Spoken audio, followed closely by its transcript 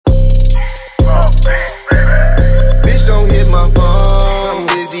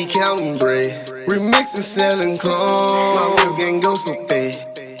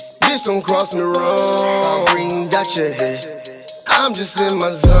cross me wrong. Green dot your head. I'm just in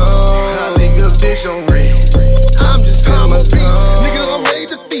my zone. I leave a bitch on red. I'm just in my zone. Nigga, I'm ready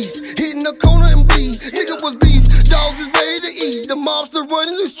to feast. Hitting the corner and bleed. Nigga was beef. Dogs is ready to eat. The mobster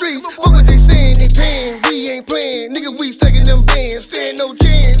running the streets. Fuck what they saying, they paying. We ain't playing. Nigga, we stacking them bands. Stand no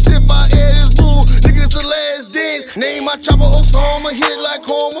chance. If I add this rule, nigga, it's the last dance. Name my chopper Osama. Hit like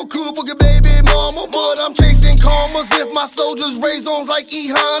Homer. Cool for your baby mama. But I'm chasing commas. If my soldiers raise arms like E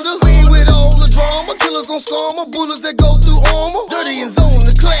Honda. We ain't with all the drama. Killers on scammer. Bullets that go through armor. Dirty and zone,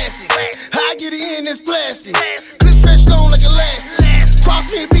 the classic. I get it in this plastic. Clip stretched on like elastic.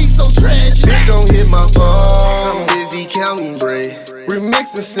 Cross me be so tragic. Bitch don't hit my phone. I'm busy counting bread.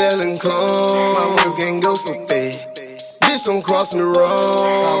 Remixing, selling clones. My whip gang go so fast. Bitch don't cross me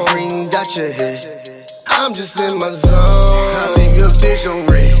wrong. Green dot your head. I'm just in my zone. I leave your bitch on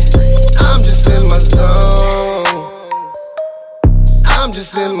red. I'm just in my zone. I'm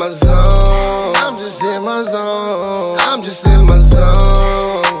just in my zone. I'm just in my zone. I'm just in my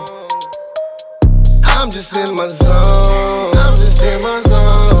zone. I'm just in my zone. I'm just in my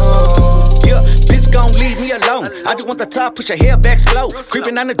zone. Yeah, bitch gon' leave me alone. I just want the top, push your hair back slow.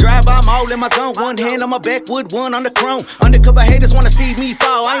 Creeping on the drive, I'm all in my zone. One hand on my backwood, one on the chrome. Undercover haters wanna see me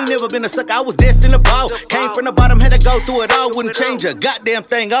fall. I ain't never been a sucker, I was destined to ball. Came from the bottom, had to go through it all. Wouldn't change a goddamn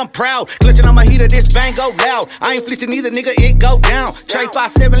thing, I'm proud. Clutching on my heater, this bang go loud. I ain't fleecing either, nigga, it go down. Trade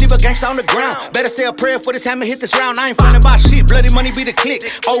 5-7, leave a gangsta on the ground. Better say a prayer for this hammer, hit this round. I ain't frontin' about shit, bloody money be the click.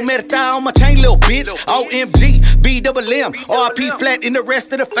 Old Metadine on my chain, little bitch. OMG, BMM, RP flat in the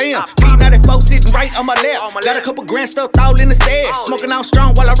rest of the fam. P94 sitting right on my lap. Got a couple grand stuffed all in the stash. Smoking out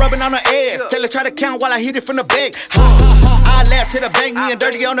strong while I rubbing on her ass. Tell her try to count while I hit it from the back. I laugh to the bank, me and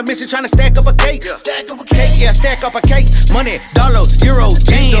Dirty on the mission trying to stack up a cake. Stack up a cake, yeah, stack up a cake. Money, dollars, euros,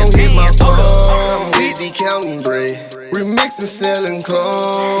 Bitch don't hit my phone. Oh, I'm busy counting bread. Remixing, selling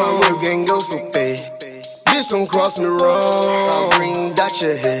clones. My whip gang go so fast. Bitch don't cross me wrong. Green dot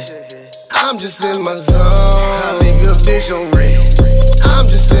your head. I'm just in my zone. I leave your bitch on red. I'm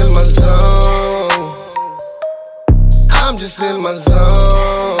just in my zone. I'm just in my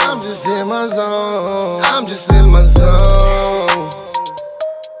zone. I'm just in my zone. I'm just in my zone.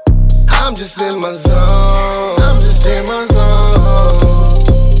 I'm just in my zone. I'm just in my zone.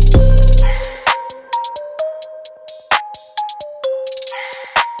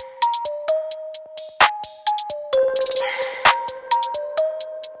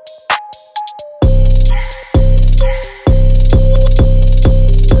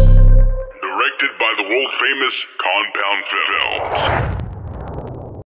 Directed by the world famous Compound Films.